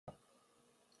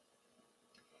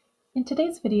In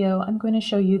today's video, I'm going to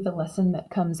show you the lesson that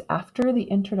comes after the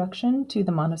introduction to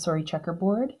the Montessori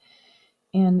checkerboard.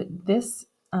 And this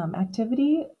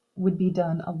activity would be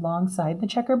done alongside the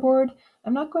checkerboard.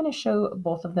 I'm not going to show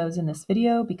both of those in this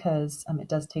video because it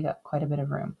does take up quite a bit of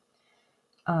room.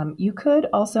 You could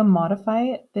also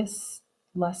modify this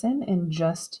lesson and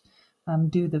just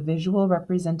do the visual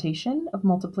representation of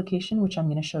multiplication, which I'm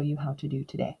going to show you how to do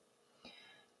today.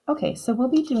 Okay, so we'll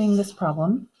be doing this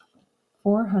problem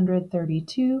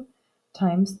 432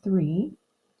 times 3.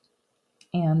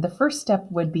 And the first step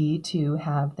would be to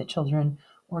have the children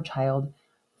or child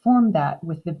form that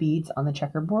with the beads on the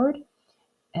checkerboard.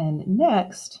 And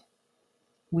next,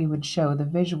 we would show the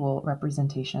visual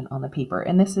representation on the paper.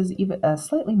 And this is even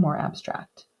slightly more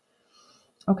abstract.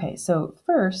 Okay, so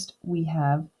first we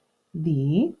have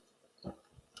the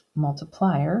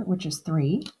multiplier, which is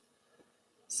 3.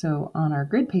 So on our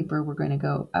grid paper, we're going to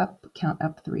go up, count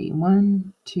up 3.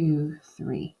 1, 2,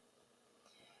 3.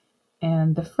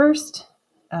 And the first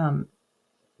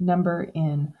number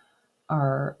in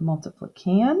our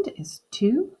multiplicand is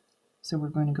 2. So we're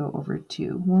going to go over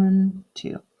 2. 1,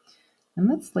 2. And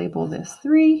let's label this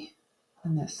 3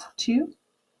 and this 2.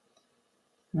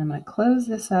 And I'm going to close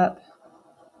this up.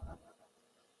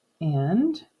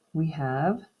 And we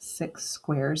have 6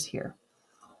 squares here.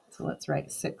 So let's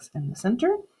write 6 in the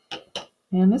center.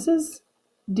 And this is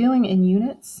dealing in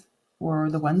units or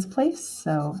the ones place.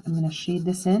 So I'm going to shade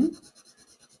this in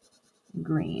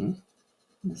green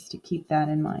just to keep that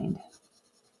in mind,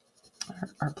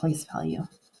 our place value.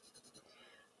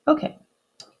 Okay,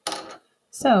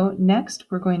 so next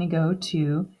we're going to go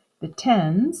to the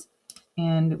tens,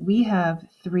 and we have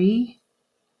 3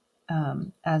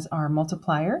 as our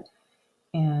multiplier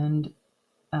and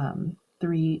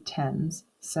 3 tens.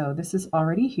 So this is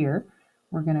already here.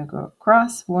 We're going to go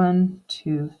across 1,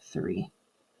 2, 3.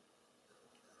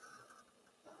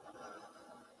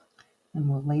 And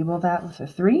we'll label that with a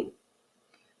 3.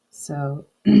 So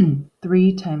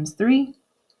 3 times 3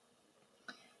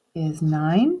 is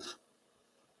 9.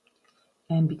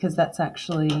 And because that's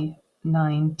actually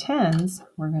 9 tens,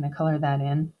 we're going to color that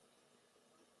in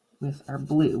with our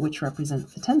blue, which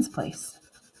represents the tens place.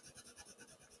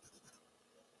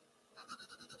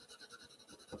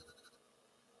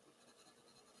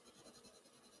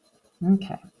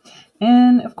 Okay,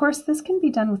 and of course this can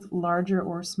be done with larger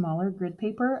or smaller grid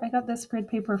paper. I got this grid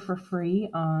paper for free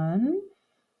on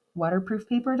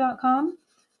waterproofpaper.com.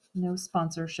 No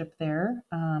sponsorship there.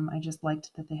 I just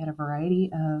liked that they had a variety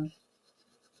of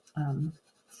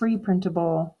free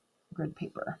printable grid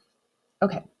paper.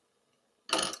 Okay,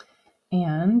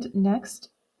 and next,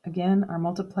 again, our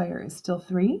multiplier is still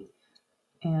 3,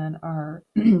 and our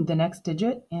the next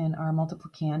digit in our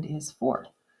multiplicand is 4.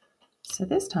 So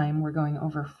this time we're going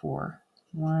over 4.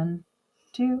 1,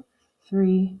 2,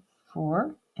 3,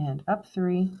 4, and up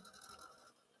 3.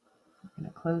 I'm going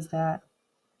to close that.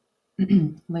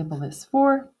 Label this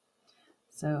 4.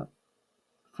 So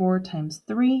 4 times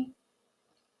 3,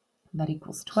 that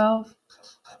equals 12.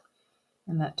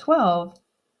 And that 12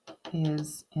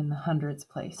 is in the hundreds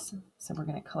place. So we're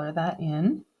going to color that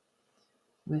in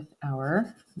with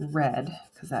our red,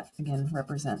 because that again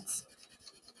represents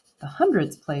the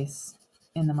hundreds place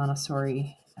in the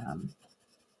Montessori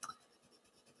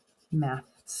math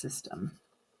system.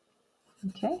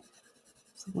 Okay,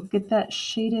 so we'll get that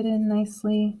shaded in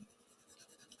nicely.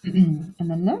 And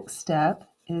the next step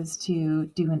is to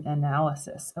do an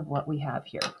analysis of what we have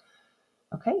here,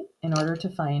 okay, in order to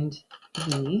find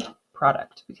the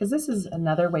product, because this is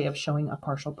another way of showing a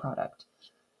partial product.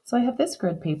 So I have this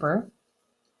grid paper,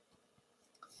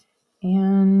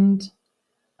 and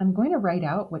I'm going to write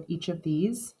out what each of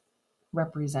these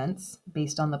represents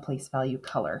based on the place value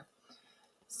color.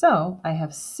 So I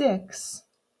have 6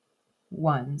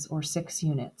 ones, or 6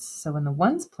 units. So in the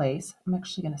ones place, I'm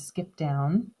actually going to skip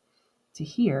down to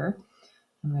here.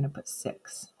 I'm going to put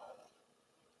 6.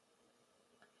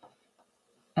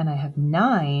 And I have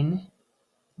 9,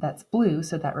 that's blue,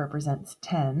 so that represents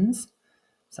tens.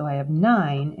 So I have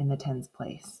 9 in the tens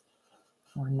place,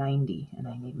 or 90, and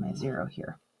I need my 0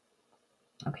 here.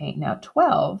 Okay, now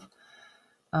 12,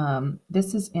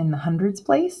 this is in the hundreds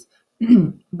place,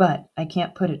 but I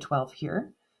can't put a 12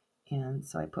 here. And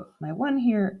so I put my 1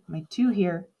 here, my 2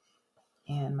 here,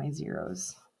 and my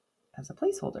zeros as a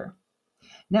placeholder.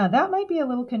 Now that might be a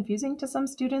little confusing to some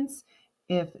students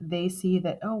if they see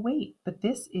that, oh wait, but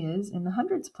this is in the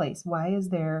hundreds place. Why is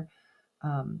the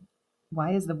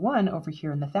 1 over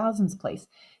here in the thousands place?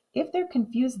 If they're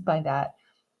confused by that,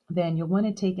 then you'll want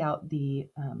to take out the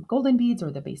golden beads or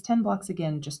the base 10 blocks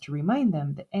again, just to remind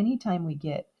them that anytime we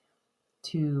get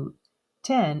to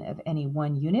 10 of any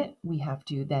one unit, we have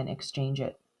to then exchange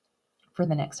it for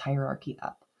the next hierarchy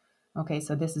up. Okay,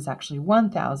 so this is actually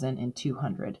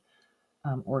 1,200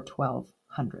 or 12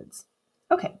 hundreds.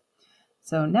 Okay,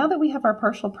 so now that we have our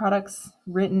partial products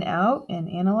written out and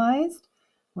analyzed,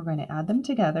 we're going to add them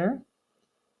together.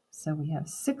 So we have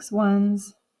 6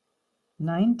 ones,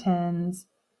 9 tens,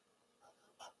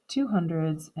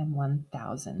 200s, and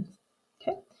 1,000.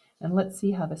 Okay, and let's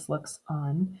see how this looks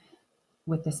on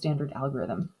with the standard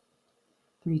algorithm.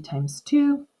 3 times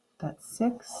 2, that's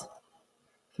 6.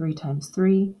 3 times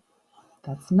 3,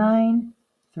 that's 9.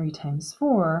 3 times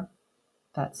 4,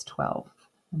 that's 12.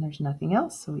 And there's nothing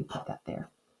else, so we put that there.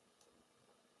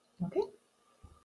 Okay,